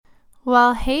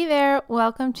Well, hey there.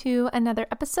 Welcome to another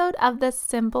episode of the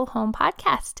Simple Home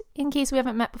Podcast. In case we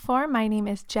haven't met before, my name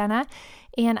is Jenna,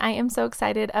 and I am so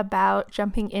excited about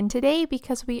jumping in today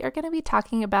because we are going to be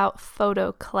talking about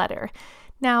photo clutter.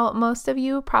 Now, most of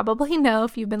you probably know,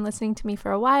 if you've been listening to me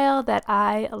for a while, that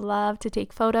I love to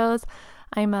take photos.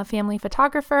 I'm a family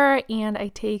photographer and I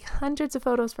take hundreds of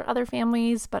photos for other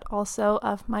families, but also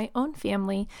of my own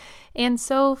family. And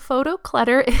so photo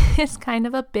clutter is kind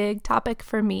of a big topic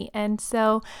for me. And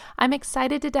so I'm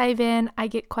excited to dive in. I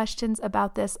get questions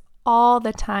about this all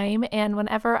the time. And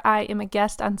whenever I am a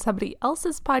guest on somebody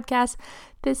else's podcast,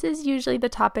 this is usually the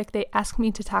topic they ask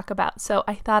me to talk about. So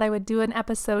I thought I would do an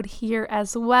episode here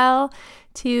as well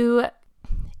to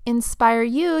inspire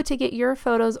you to get your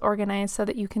photos organized so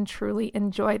that you can truly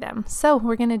enjoy them. So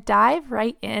we're going to dive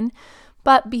right in.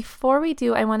 But before we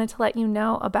do, I wanted to let you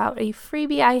know about a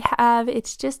freebie I have.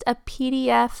 It's just a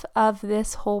PDF of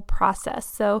this whole process.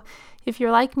 So if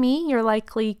you're like me, you're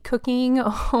likely cooking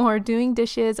or doing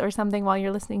dishes or something while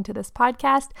you're listening to this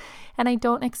podcast, and I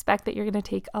don't expect that you're going to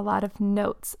take a lot of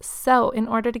notes. So in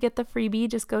order to get the freebie,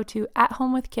 just go to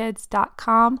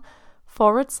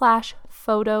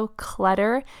athomewithkids.com/photo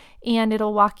clutter, and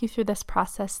it'll walk you through this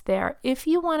process there. If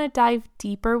you want to dive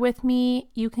deeper with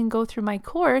me, you can go through my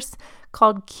course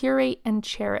called Curate and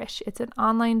Cherish. It's an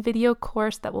online video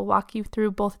course that will walk you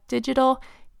through both digital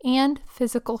and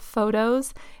physical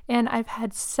photos, and I've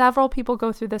had several people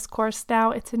go through this course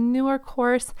now. It's a newer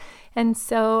course, and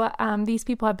so these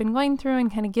people have been going through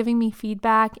and kind of giving me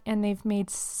feedback, and they've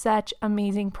made such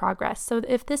amazing progress. So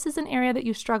if this is an area that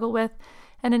you struggle with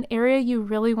and an area you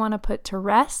really want to put to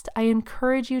rest, I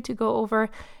encourage you to go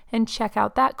over and check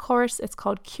out that course. It's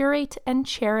called Curate and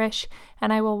Cherish,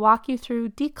 and I will walk you through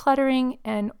decluttering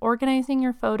and organizing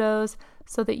your photos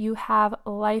so that you have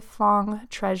lifelong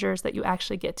treasures that you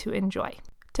actually get to enjoy.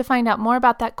 To find out more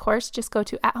about that course, just go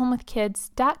to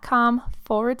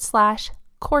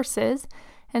athomewithkids.com/courses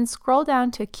and scroll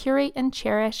down to Curate and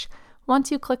Cherish. Once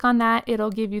you click on that,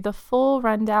 it'll give you the full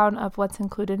rundown of what's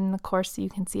included in the course so you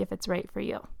can see if it's right for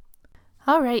you.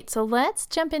 All right, so let's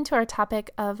jump into our topic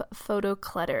of photo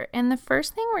clutter. And the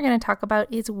first thing we're going to talk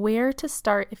about is where to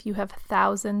start if you have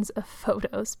thousands of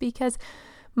photos, because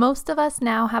most of us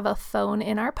now have a phone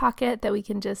in our pocket that we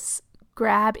can just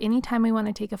grab anytime we want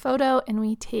to take a photo, and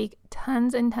we take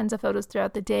tons and tons of photos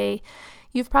throughout the day.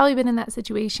 You've probably been in that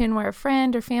situation where a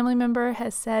friend or family member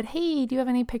has said, "Hey, do you have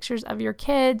any pictures of your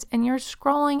kids?" And you're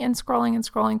scrolling and scrolling and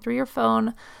scrolling through your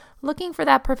phone looking for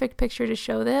that perfect picture to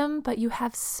show them, but you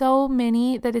have so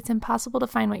many that it's impossible to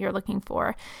find what you're looking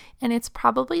for. And it's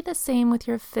probably the same with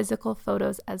your physical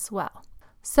photos as well.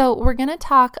 So we're going to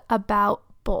talk about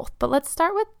both, but let's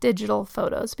start with digital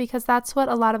photos because that's what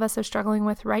a lot of us are struggling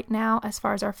with right now as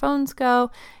far as our phones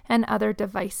go and other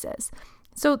devices.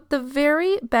 So the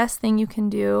very best thing you can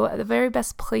do, the very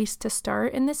best place to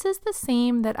start, and this is the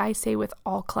same that I say with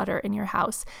all clutter in your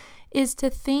house, is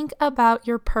to think about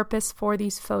your purpose for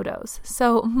these photos.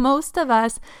 So most of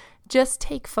us just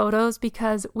take photos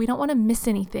because we don't want to miss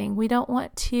anything. We don't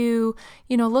want to,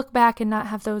 look back and not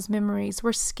have those memories.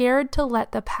 We're scared to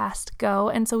let the past go.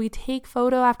 And so we take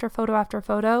photo after photo after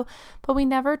photo, but we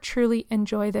never truly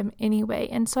enjoy them anyway.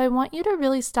 And so I want you to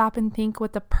really stop and think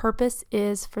what the purpose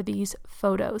is for these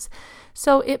photos.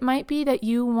 So it might be that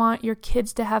you want your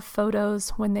kids to have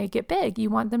photos when they get big. You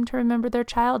want them to remember their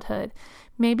childhood.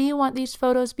 Maybe you want these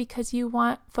photos because you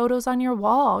want photos on your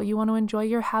wall. You want to enjoy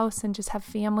your house and just have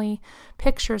family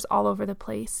pictures all over the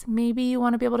place. Maybe you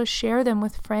want to be able to share them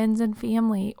with friends and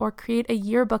family or create a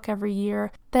yearbook every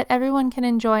year that everyone can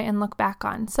enjoy and look back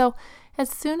on. So as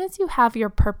soon as you have your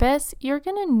purpose, you're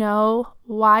going to know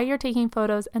why you're taking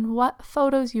photos and what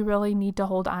photos you really need to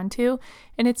hold on to.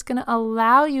 And it's going to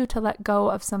allow you to let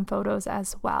go of some photos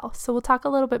as well. So we'll talk a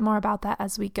little bit more about that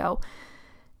as we go.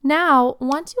 Now,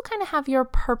 once you kind of have your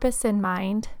purpose in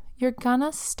mind, you're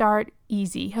gonna start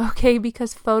easy, okay?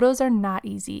 Because photos are not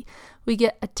easy. We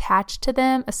get attached to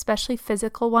them, especially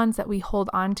physical ones that we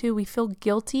hold on to. We feel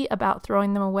guilty about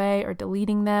throwing them away or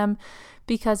deleting them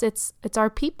because it's our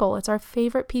people, it's our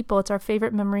favorite people, it's our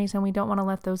favorite memories, and we don't want to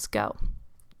let those go.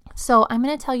 So I'm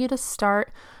going to tell you to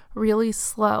start really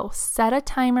slow. Set a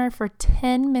timer for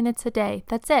 10 minutes a day.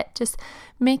 That's it. Just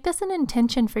make this an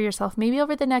intention for yourself. Maybe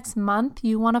over the next month,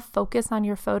 you want to focus on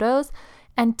your photos,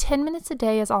 and 10 minutes a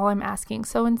day is all I'm asking.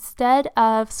 So instead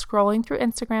of scrolling through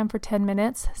Instagram for 10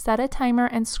 minutes, set a timer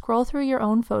and scroll through your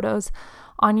own photos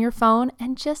on your phone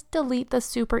and just delete the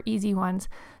super easy ones.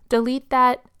 Delete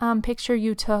that picture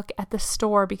you took at the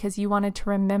store because you wanted to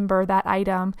remember that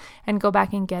item and go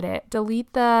back and get it.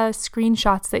 Delete the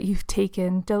screenshots that you've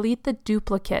taken. Delete the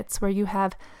duplicates where you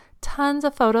have tons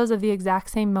of photos of the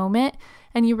exact same moment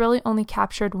and you really only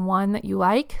captured one that you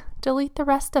like, delete the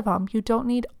rest of them. You don't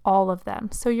need all of them.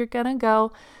 So you're going to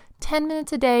go 10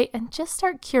 minutes a day and just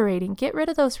start curating. Get rid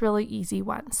of those really easy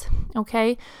ones,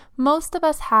 okay? Most of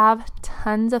us have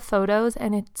tons of photos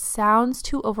and it sounds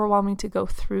too overwhelming to go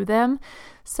through them.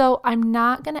 So I'm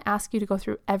not going to ask you to go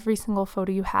through every single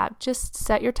photo you have. Just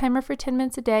set your timer for 10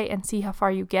 minutes a day and see how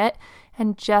far you get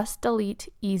and just delete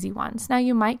easy ones. Now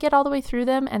you might get all the way through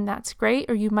them and that's great,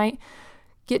 or you might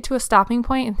get to a stopping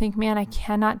point and think, man, I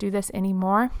cannot do this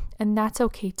anymore. And that's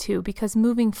okay too, because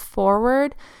moving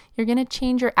forward, you're going to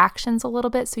change your actions a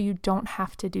little bit so you don't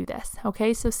have to do this.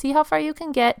 Okay, so see how far you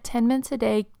can get 10 minutes a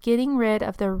day, getting rid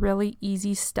of the really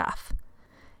easy stuff.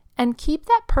 And keep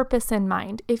that purpose in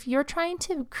mind. If you're trying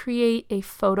to create a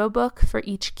photo book for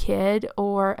each kid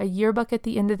or a yearbook at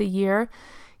the end of the year,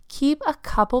 keep a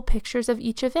couple pictures of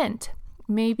each event.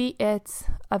 Maybe it's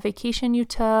a vacation you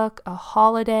took, a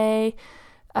holiday,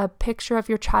 a picture of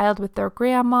your child with their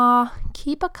grandma.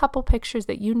 Keep a couple pictures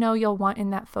that you know you'll want in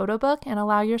that photo book and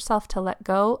allow yourself to let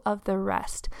go of the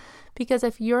rest. Because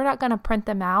if you're not going to print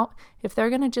them out, if they're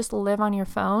going to just live on your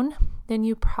phone, then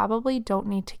you probably don't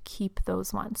need to keep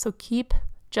those ones. So keep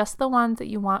just the ones that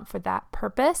you want for that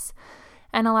purpose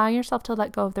and allow yourself to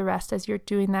let go of the rest as you're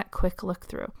doing that quick look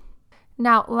through.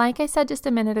 Now, like I said just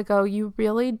a minute ago, you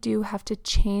really do have to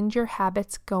change your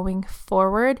habits going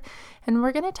forward. And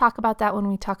we're going to talk about that when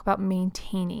we talk about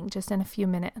maintaining just in a few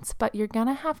minutes. But you're going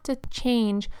to have to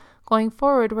change going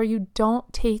forward where you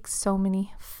don't take so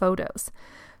many photos.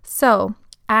 So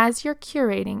as you're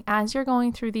curating, as you're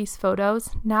going through these photos,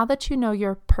 now that you know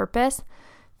your purpose,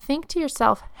 think to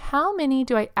yourself, how many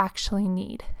do I actually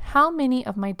need? How many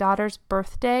of my daughter's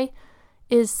birthday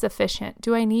is sufficient?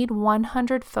 Do I need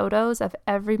 100 photos of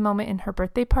every moment in her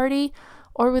birthday party?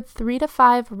 Or would 3 to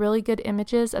 5 really good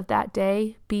images of that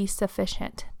day be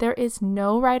sufficient? There is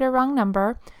no right or wrong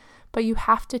number, but you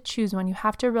have to choose one. You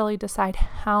have to really decide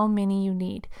how many you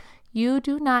need. You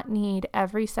do not need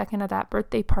every second of that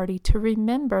birthday party to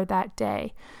remember that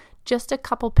day. Just a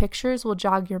couple pictures will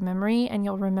jog your memory and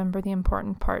you'll remember the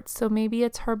important parts. So maybe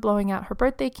it's her blowing out her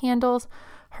birthday candles,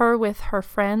 her with her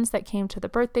friends that came to the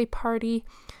birthday party,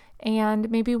 and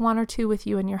maybe 1 or 2 with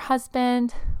you and your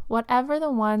husband. Whatever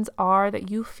the ones are that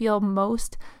you feel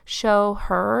most show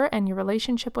her and your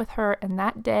relationship with her in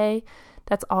that day,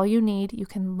 that's all you need. You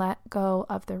can let go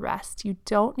of the rest. You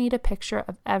don't need a picture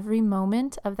of every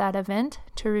moment of that event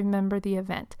to remember the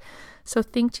event. So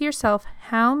think to yourself,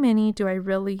 how many do I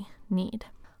really need?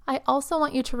 I also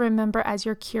want you to remember as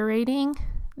you're curating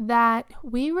that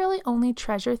we really only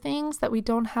treasure things that we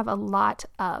don't have a lot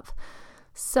of.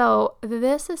 So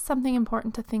this is something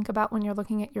important to think about when you're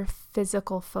looking at your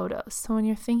physical photos. So when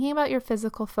you're thinking about your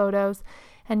physical photos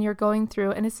and you're going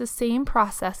through, and it's the same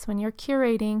process when you're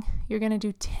curating, you're going to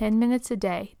do 10 minutes a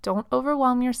day. Don't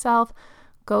overwhelm yourself.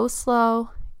 Go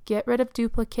slow. Get rid of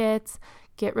duplicates.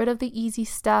 Get rid of the easy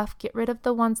stuff. Get rid of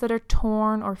the ones that are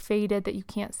torn or faded that you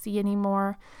can't see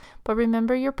anymore. But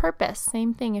remember your purpose.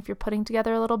 Same thing if you're putting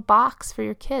together a little box for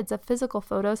your kids of physical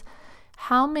photos.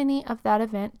 How many of that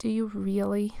event do you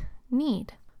really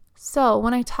need? So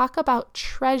when I talk about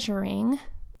treasuring,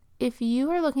 if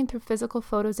you are looking through physical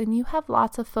photos and you have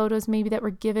lots of photos maybe that were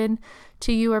given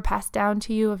to you or passed down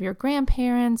to you of your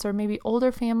grandparents or maybe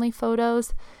older family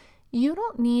photos, you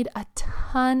don't need a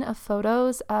ton of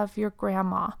photos of your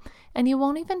grandma, and you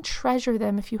won't even treasure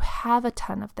them if you have a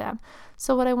ton of them.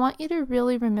 So what I want you to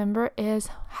really remember is,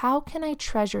 how can I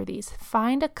treasure these?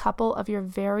 Find a couple of your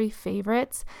very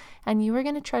favorites, and you are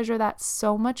going to treasure that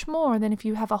so much more than if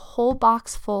you have a whole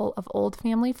box full of old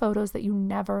family photos that you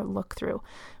never look through.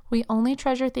 We only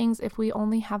treasure things if we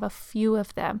only have a few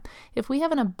of them. If we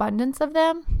have an abundance of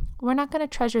them, we're not going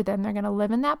to treasure them. They're going to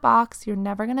live in that box. You're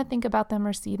never going to think about them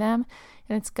or see them,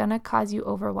 and it's going to cause you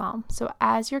overwhelm. So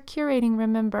as you're curating,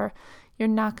 remember, you're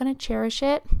not going to cherish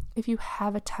it if you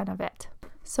have a ton of it.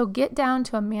 So get down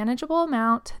to a manageable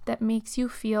amount that makes you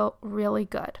feel really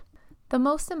good. The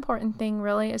most important thing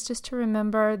really is just to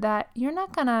remember that you're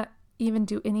not going to even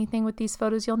do anything with these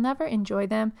photos. You'll never enjoy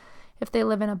them if they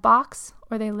live in a box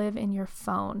or they live in your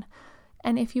phone.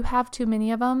 And if you have too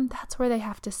many of them, that's where they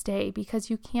have to stay,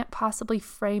 because you can't possibly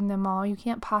frame them all. You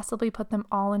can't possibly put them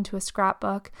all into a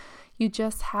scrapbook. You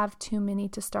just have too many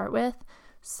to start with.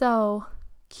 So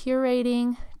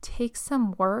curating takes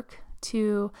some work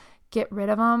to get rid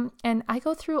of them. And I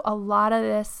go through a lot of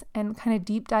this and kind of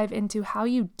deep dive into how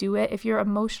you do it if you're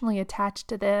emotionally attached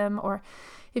to them, or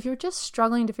if you're just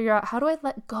struggling to figure out, how do I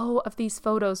let go of these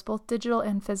photos, both digital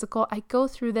and physical? I go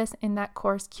through this in that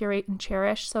course, Curate and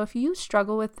Cherish. So if you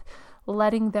struggle with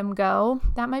letting them go,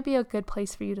 that might be a good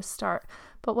place for you to start.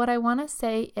 But what I want to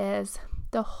say is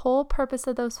the whole purpose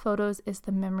of those photos is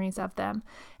the memories of them.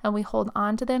 And we hold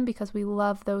on to them because we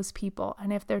love those people.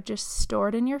 And if they're just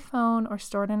stored in your phone or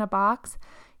stored in a box,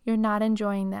 you're not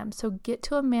enjoying them. So get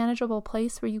to a manageable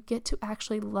place where you get to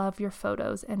actually love your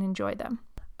photos and enjoy them.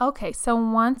 Okay, so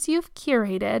once you've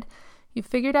curated, you've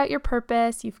figured out your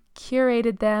purpose, you've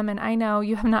curated them, and I know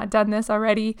you have not done this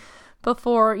already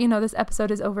before, this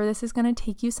episode is over. This is going to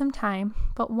take you some time.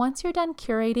 But once you're done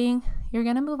curating, you're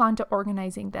going to move on to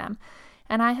organizing them.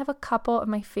 And I have a couple of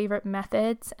my favorite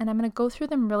methods, and I'm going to go through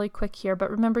them really quick here.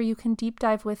 But remember, you can deep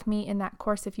dive with me in that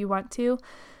course if you want to.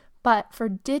 But for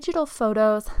digital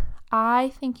photos,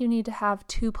 I think you need to have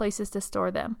 2 places to store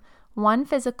them. One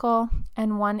physical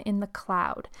and one in the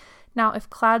cloud. Now, if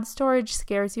cloud storage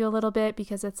scares you a little bit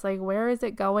because it's like, where is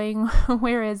it going?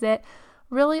 Where is it?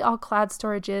 Really, all cloud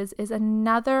storage is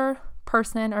another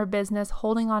person or business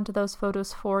holding on to those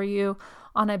photos for you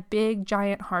on a big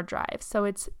giant hard drive. So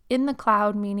it's in the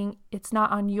cloud, meaning it's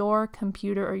not on your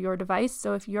computer or your device.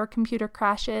 So if your computer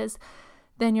crashes,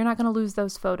 then you're not going to lose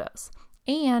those photos.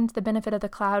 And the benefit of the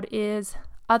cloud is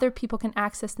other people can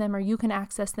access them, or you can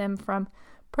access them from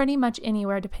pretty much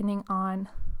anywhere depending on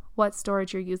what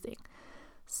storage you're using.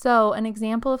 So an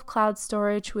example of cloud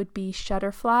storage would be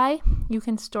Shutterfly. You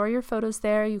can store your photos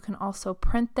there. You can also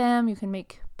print them. You can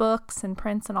make books and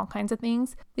prints and all kinds of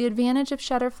things. The advantage of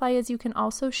Shutterfly is you can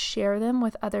also share them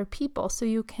with other people. So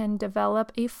you can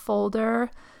develop a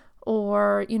folder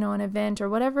or, an event or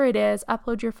whatever it is,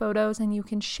 upload your photos, and you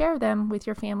can share them with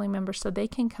your family members so they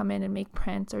can come in and make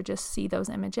prints or just see those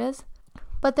images.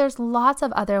 But there's lots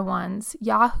of other ones.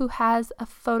 Yahoo has a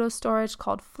photo storage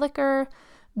called Flickr.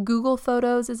 Google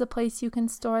Photos is a place you can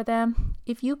store them.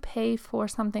 If you pay for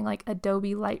something like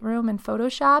Adobe Lightroom and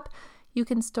Photoshop, you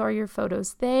can store your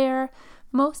photos there.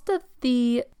 Most of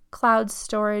the cloud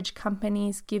storage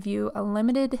companies give you a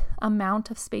limited amount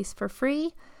of space for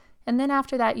free, and then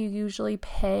after that you usually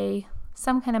pay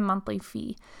some kind of monthly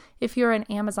fee. If you're an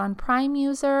Amazon Prime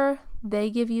user, they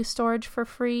give you storage for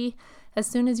free. As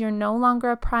soon as you're no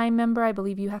longer a Prime member, I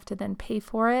believe you have to then pay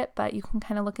for it, but you can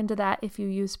kind of look into that if you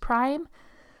use Prime.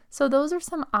 So those are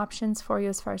some options for you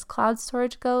as far as cloud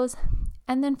storage goes.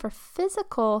 And then for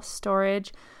physical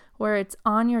storage, where it's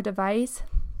on your device,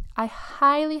 I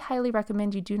highly, highly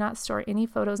recommend you do not store any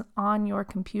photos on your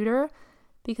computer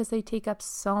because they take up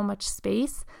so much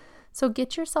space. So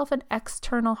get yourself an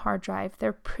external hard drive.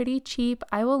 They're pretty cheap.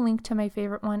 I will link to my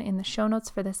favorite one in the show notes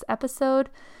for this episode.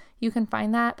 You can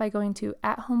find that by going to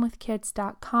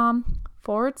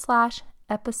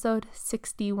athomewithkids.com/episode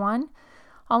 61.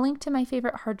 I'll link to my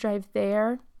favorite hard drive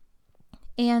there.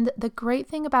 And the great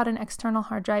thing about an external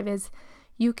hard drive is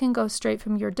you can go straight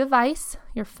from your device,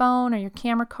 your phone or your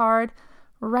camera card,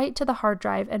 right to the hard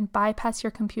drive and bypass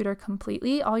your computer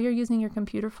completely. All you're using your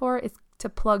computer for is to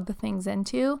plug the things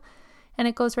into, and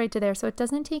it goes right to there. So it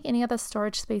doesn't take any of the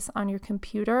storage space on your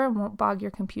computer and won't bog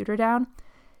your computer down.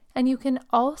 And you can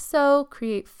also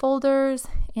create folders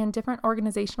and different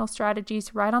organizational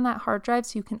strategies right on that hard drive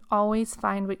so you can always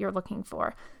find what you're looking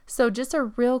for. So just a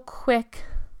real quick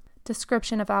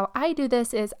description of how I do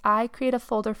this is I create a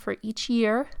folder for each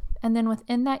year, and then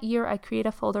within that year I create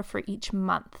a folder for each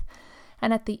month.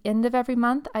 And at the end of every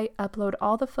month, I upload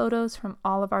all the photos from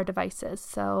all of our devices.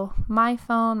 So my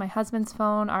phone, my husband's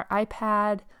phone, our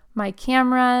iPad, my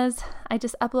cameras, I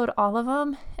just upload all of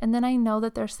them, and then I know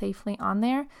that they're safely on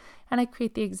there, and I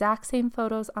create the exact same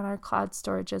photos on our cloud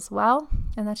storage as well,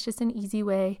 and that's just an easy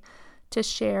way to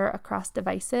share across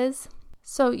devices.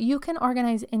 So you can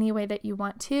organize any way that you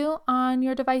want to on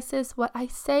your devices. What I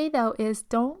say though is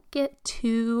don't get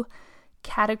too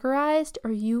categorized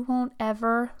or you won't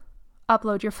ever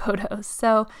upload your photos.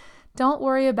 So don't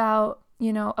worry about,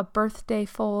 a birthday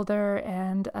folder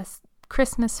and a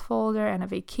Christmas folder and a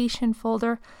vacation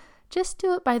folder. Just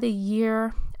do it by the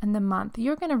year and the month.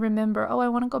 You're going to remember, I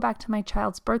want to go back to my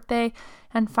child's birthday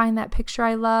and find that picture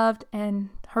I loved, and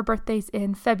her birthday's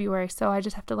in February, so I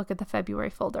just have to look at the February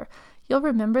folder. You'll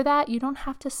remember that. You don't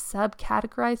have to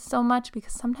subcategorize so much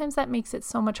because sometimes that makes it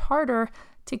so much harder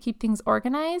to keep things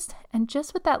organized, and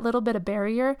just with that little bit of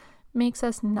barrier makes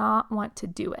us not want to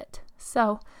do it.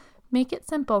 So make it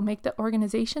simple, make the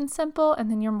organization simple, and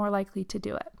then you're more likely to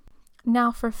do it.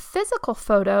 Now for physical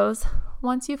photos,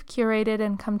 once you've curated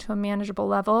and come to a manageable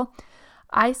level,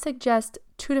 I suggest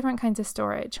 2 different kinds of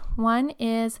storage. One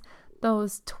is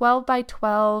those 12 by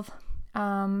 12,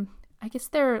 I guess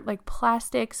they're like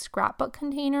plastic scrapbook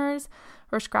containers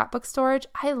or scrapbook storage.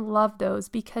 I love those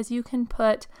because you can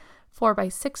put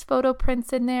 4x6 photo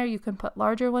prints in there. You can put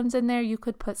larger ones in there. You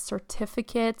could put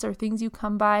certificates or things you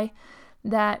come by.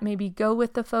 that maybe go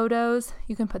with the photos.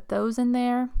 You can put those in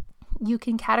there. You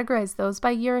can categorize those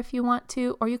by year if you want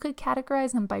to, or you could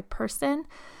categorize them by person.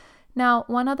 Now,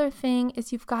 one other thing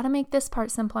is you've got to make this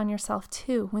part simple on yourself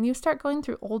too. When you start going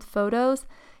through old photos,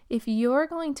 if you're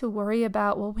going to worry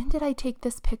about, well, when did I take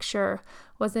this picture?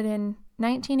 Was it in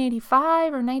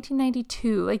 1985 or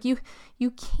 1992? Like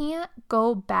you can't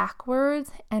go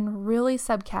backwards and really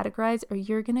subcategorize or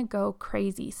you're going to go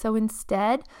crazy. So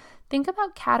instead, think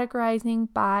about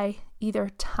categorizing by either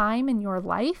time in your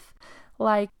life,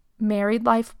 like married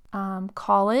life,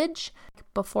 college,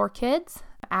 before kids,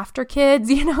 after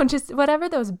kids, just whatever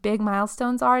those big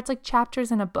milestones are. It's like chapters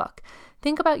in a book.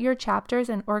 Think about your chapters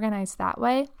and organize that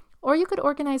way. Or you could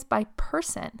organize by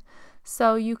person.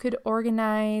 So you could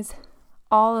organize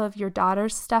all of your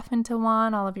daughter's stuff into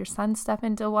one, all of your son's stuff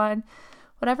into one,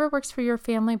 whatever works for your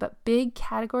family. But big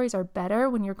categories are better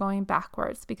when you're going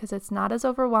backwards because it's not as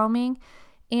overwhelming.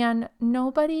 And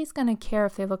nobody's going to care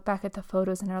if they look back at the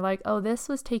photos and are like, oh, this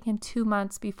was taken 2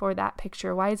 months before that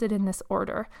picture. Why is it in this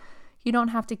order? You don't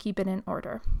have to keep it in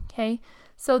order. Okay.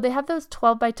 So they have those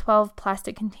 12 by 12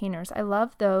 plastic containers. I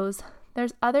love those.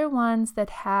 There's other ones that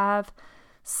have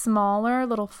smaller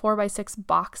little 4 by 6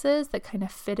 boxes that kind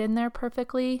of fit in there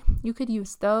perfectly. You could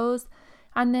use those.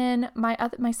 And then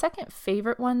my second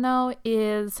favorite one though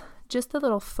is just the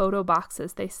little photo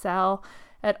boxes they sell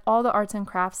at all the arts and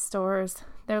crafts stores.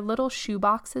 They're little shoe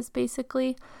boxes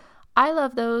basically. I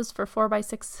love those for 4 by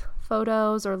 6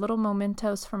 photos or little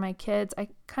mementos for my kids. I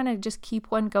kind of just keep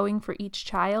one going for each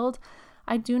child.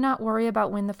 I do not worry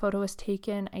about when the photo is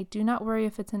taken. I do not worry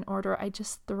if it's in order. I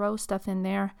just throw stuff in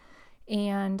there.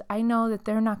 And I know that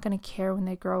they're not going to care when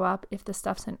they grow up if the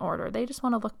stuff's in order. They just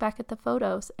want to look back at the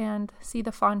photos and see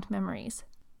the fond memories.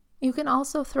 You can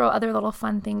also throw other little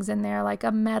fun things in there, like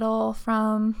a medal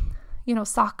from,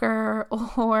 soccer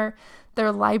or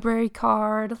their library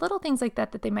card, little things like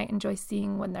that they might enjoy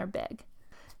seeing when they're big.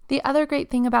 The other great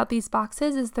thing about these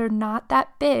boxes is they're not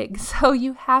that big, so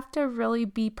you have to really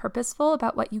be purposeful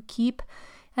about what you keep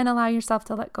and allow yourself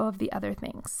to let go of the other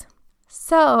things.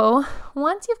 So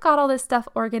once you've got all this stuff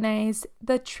organized,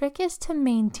 the trick is to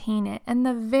maintain it. And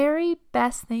the very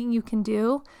best thing you can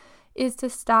do is to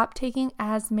stop taking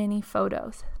as many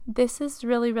photos. This is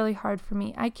really, really hard for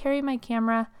me. I carry my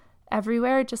camera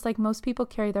everywhere, just like most people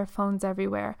carry their phones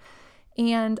everywhere.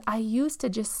 And I used to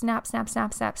just snap.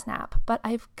 But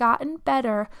I've gotten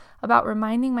better about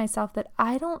reminding myself that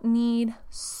I don't need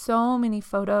so many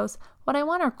photos. What I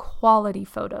want are quality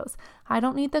photos. I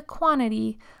don't need the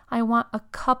quantity. I want a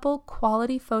couple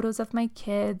quality photos of my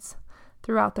kids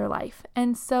throughout their life.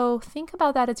 And so think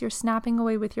about that as you're snapping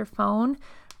away with your phone.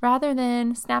 Rather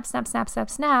than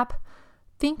snap.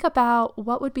 Think about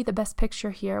what would be the best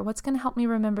picture here. What's going to help me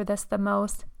remember this the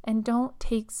most? And don't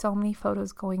take so many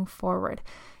photos going forward.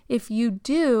 If you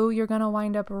do, you're going to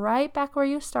wind up right back where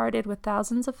you started with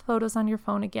thousands of photos on your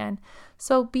phone again.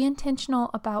 So be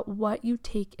intentional about what you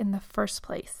take in the first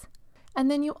place. And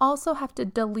then you also have to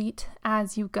delete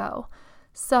as you go.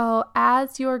 So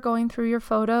as you're going through your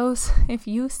photos, if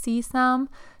you see some,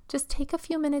 just take a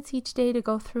few minutes each day to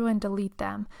go through and delete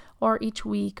them, or each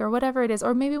week, or whatever it is.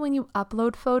 Or maybe when you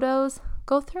upload photos,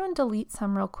 go through and delete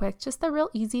some real quick, just the real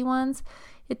easy ones.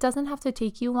 It doesn't have to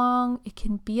take you long. It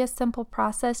can be a simple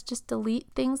process. Just delete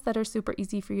things that are super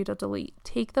easy for you to delete.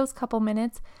 Take those couple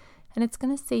minutes, and it's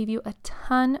going to save you a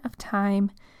ton of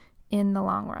time in the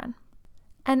long run.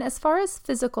 And as far as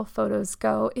physical photos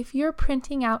go, if you're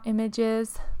printing out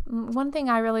images, one thing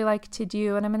I really like to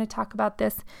do, and I'm going to talk about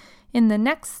this in the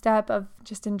next step of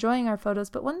just enjoying our photos,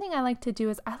 but one thing I like to do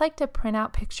is I like to print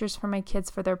out pictures for my kids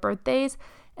for their birthdays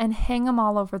and hang them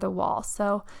all over the wall.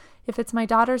 So if it's my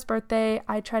daughter's birthday,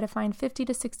 I try to find 50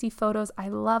 to 60 photos I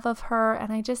love of her,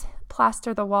 and I just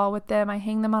plaster the wall with them. I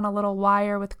hang them on a little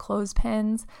wire with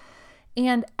clothespins.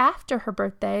 And after her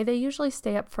birthday, they usually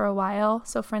stay up for a while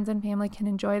so friends and family can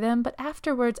enjoy them. But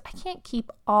afterwards, I can't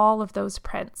keep all of those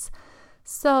prints.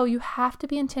 So you have to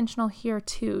be intentional here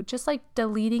too. Just like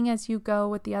deleting as you go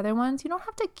with the other ones, you don't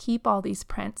have to keep all these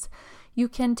prints. You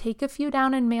can take a few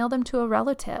down and mail them to a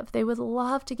relative. They would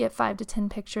love to get 5 to 10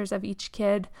 pictures of each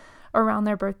kid around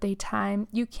their birthday time.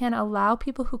 You can allow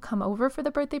people who come over for the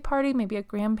birthday party, maybe a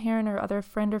grandparent or other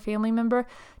friend or family member,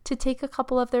 to take a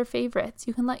couple of their favorites.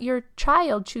 You can let your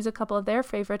child choose a couple of their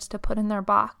favorites to put in their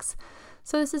box.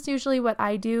 So this is usually what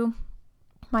I do.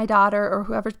 My daughter or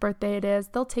whoever's birthday it is,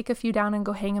 they'll take a few down and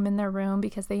go hang them in their room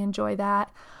because they enjoy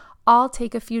that. I'll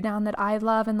take a few down that I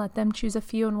love and let them choose a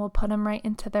few, and we'll put them right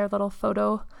into their little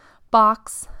photo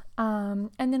box. And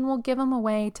then we'll give them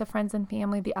away to friends and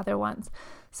family, the other ones.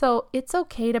 So it's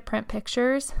okay to print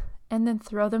pictures and then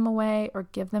throw them away or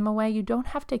give them away. You don't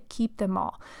have to keep them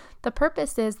all. The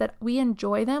purpose is that we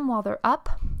enjoy them while they're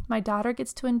up. My daughter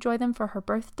gets to enjoy them for her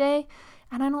birthday,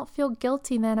 and I don't feel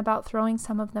guilty then about throwing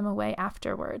some of them away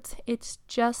afterwards. It's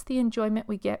just the enjoyment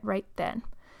we get right then.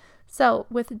 So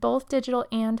with both digital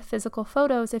and physical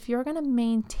photos, if you're going to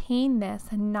maintain this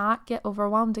and not get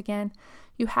overwhelmed again,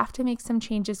 you have to make some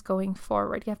changes going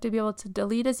forward. You have to be able to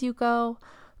delete as you go,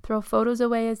 throw photos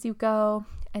away as you go,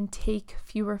 and take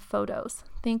fewer photos.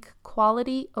 Think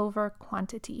quality over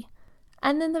quantity.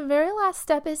 And then the very last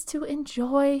step is to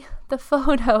enjoy the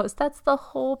photos. That's the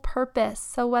whole purpose.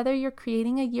 So whether you're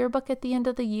creating a yearbook at the end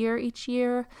of the year each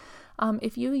year,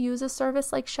 if you use a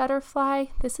service like Shutterfly,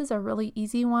 this is a really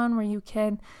easy one where you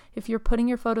can, if you're putting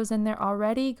your photos in there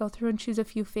already, go through and choose a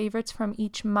few favorites from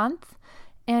each month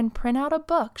and print out a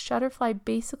book. Shutterfly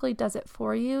basically does it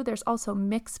for you. There's also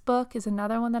Mixbook is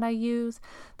another one that I use.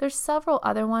 There's several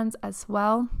other ones as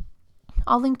well.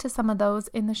 I'll link to some of those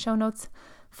in the show notes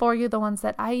for you, the ones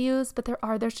that I use, but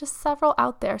there's just several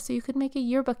out there. So you could make a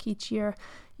yearbook each year.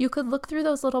 You could look through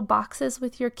those little boxes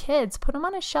with your kids, put them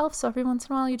on a shelf so every once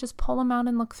in a while you just pull them out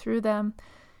and look through them.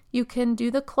 You can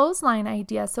do the clothesline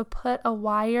idea. So put a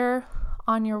wire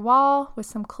on your wall with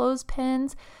some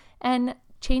clothespins and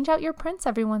change out your prints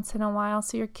every once in a while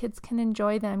so your kids can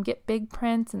enjoy them. Get big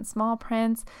prints and small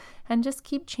prints and just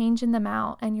keep changing them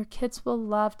out, and your kids will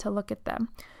love to look at them.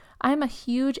 I'm a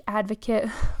huge advocate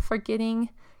for getting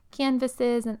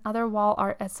canvases and other wall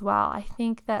art as well. I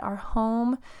think that our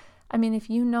home, if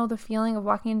you know the feeling of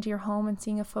walking into your home and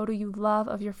seeing a photo you love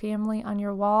of your family on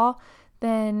your wall,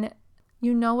 then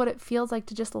you know what it feels like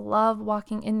to just love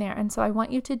walking in there. And so I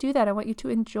want you to do that. I want you to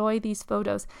enjoy these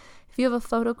photos. If you have a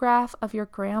photograph of your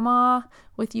grandma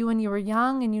with you when you were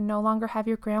young and you no longer have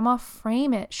your grandma,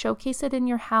 frame it, showcase it in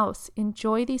your house.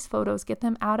 Enjoy these photos, get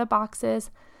them out of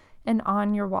boxes and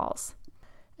on your walls.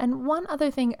 And one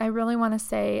other thing I really want to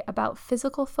say about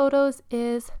physical photos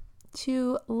is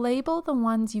to label the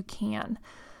ones you can.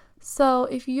 So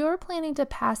if you're planning to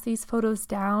pass these photos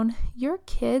down, your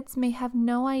kids may have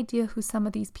no idea who some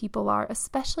of these people are,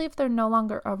 especially if they're no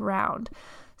longer around.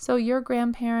 So your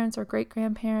grandparents or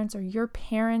great-grandparents or your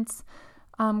parents'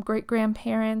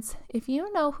 great-grandparents, if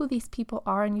you know who these people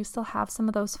are and you still have some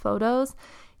of those photos,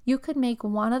 you could make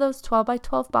one of those 12 by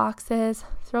 12 boxes,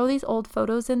 throw these old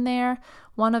photos in there,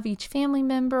 one of each family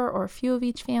member or a few of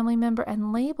each family member,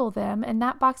 and label them. And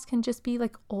that box can just be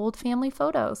like old family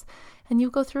photos. And you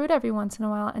go through it every once in a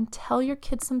while and tell your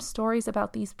kids some stories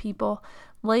about these people.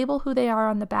 Label who they are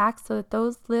on the back so that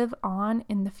those live on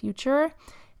in the future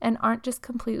and aren't just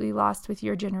completely lost with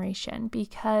your generation.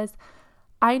 Because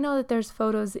I know that there's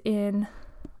photos in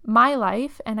my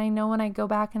life, and I know when I go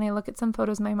back and I look at some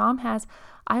photos my mom has,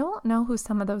 I won't know who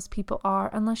some of those people are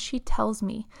unless she tells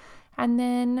me. And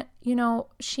then,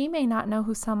 she may not know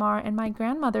who some are, and my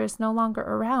grandmother is no longer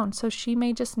around, so she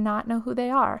may just not know who they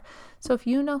are. So if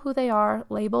you know who they are,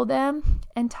 label them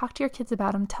and talk to your kids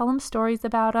about them. Tell them stories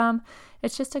about them.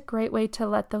 It's just a great way to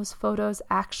let those photos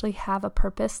actually have a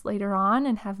purpose later on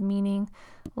and have meaning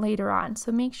later on.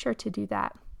 So make sure to do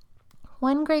that.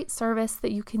 One great service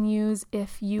that you can use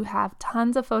if you have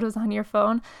tons of photos on your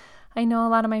phone, I know a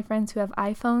lot of my friends who have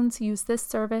iPhones use this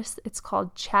service. It's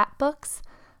called Chatbooks.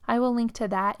 I will link to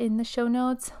that in the show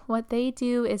notes. What they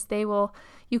do is you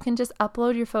can just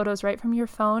upload your photos right from your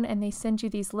phone, and they send you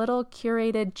these little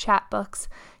curated chatbooks.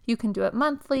 You can do it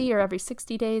monthly or every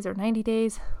 60 days or 90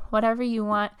 days, whatever you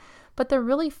want. But they're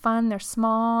really fun. They're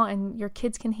small and your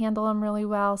kids can handle them really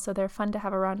well. So they're fun to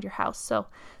have around your house. So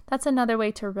that's another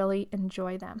way to really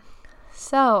enjoy them.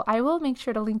 So I will make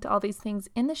sure to link to all these things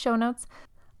in the show notes.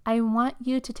 I want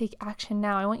you to take action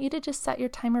now. I want you to just set your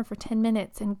timer for 10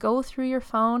 minutes and go through your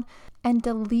phone and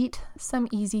delete some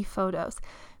easy photos.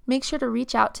 Make sure to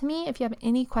reach out to me if you have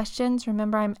any questions.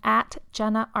 Remember, I'm at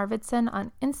Jenna Arvidsson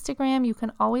on Instagram. You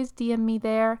can always DM me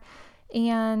there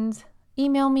and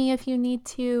email me if you need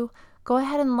to. Go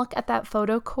ahead and look at that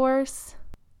photo course,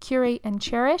 Curate and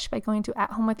Cherish, by going to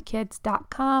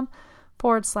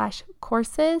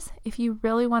athomewithkids.com/courses if you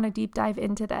really want to deep dive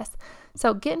into this.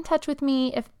 So get in touch with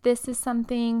me if this is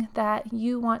something that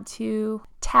you want to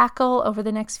tackle over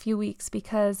the next few weeks,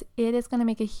 because it is going to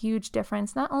make a huge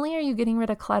difference. Not only are you getting rid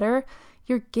of clutter,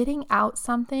 you're getting out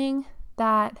something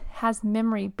that has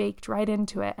memory baked right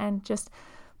into it and just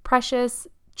precious,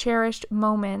 cherished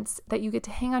moments that you get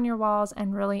to hang on your walls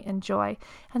and really enjoy.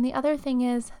 And the other thing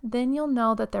is, then you'll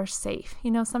know that they're safe.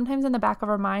 Sometimes in the back of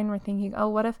our mind, we're thinking, oh,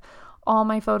 what if all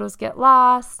my photos get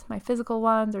lost, my physical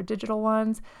ones or digital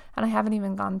ones, and I haven't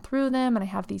even gone through them, and I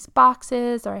have these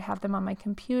boxes, or I have them on my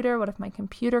computer. What if my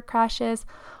computer crashes?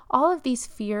 All of these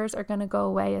fears are going to go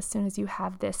away as soon as you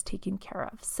have this taken care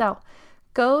of. So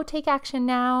go take action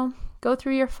now, go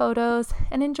through your photos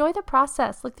and enjoy the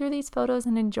process. Look through these photos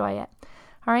and enjoy it.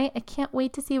 All right, I can't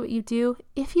wait to see what you do.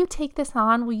 If you take this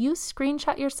on, will you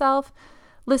screenshot yourself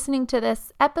listening to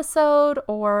this episode,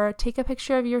 or take a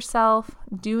picture of yourself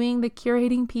doing the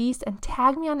curating piece and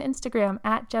tag me on Instagram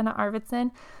at Jenna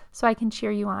Arvidsson so I can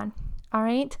cheer you on. All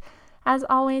right. As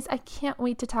always, I can't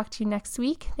wait to talk to you next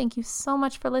week. Thank you so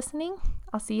much for listening.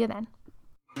 I'll see you then.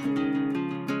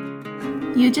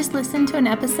 You just listened to an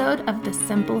episode of The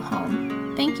Simple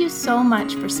Home. Thank you so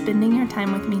much for spending your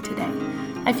time with me today.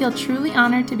 I feel truly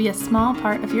honored to be a small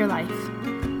part of your life.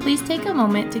 Please take a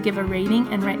moment to give a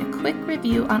rating and write a quick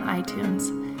review on iTunes.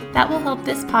 That will help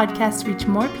this podcast reach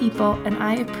more people, and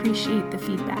I appreciate the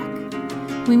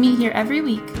feedback. We meet here every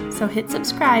week, so hit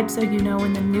subscribe so you know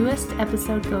when the newest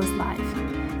episode goes live.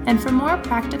 And for more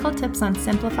practical tips on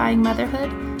simplifying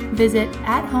motherhood, visit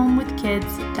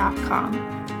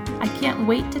athomewithkids.com. I can't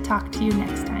wait to talk to you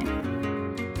next time.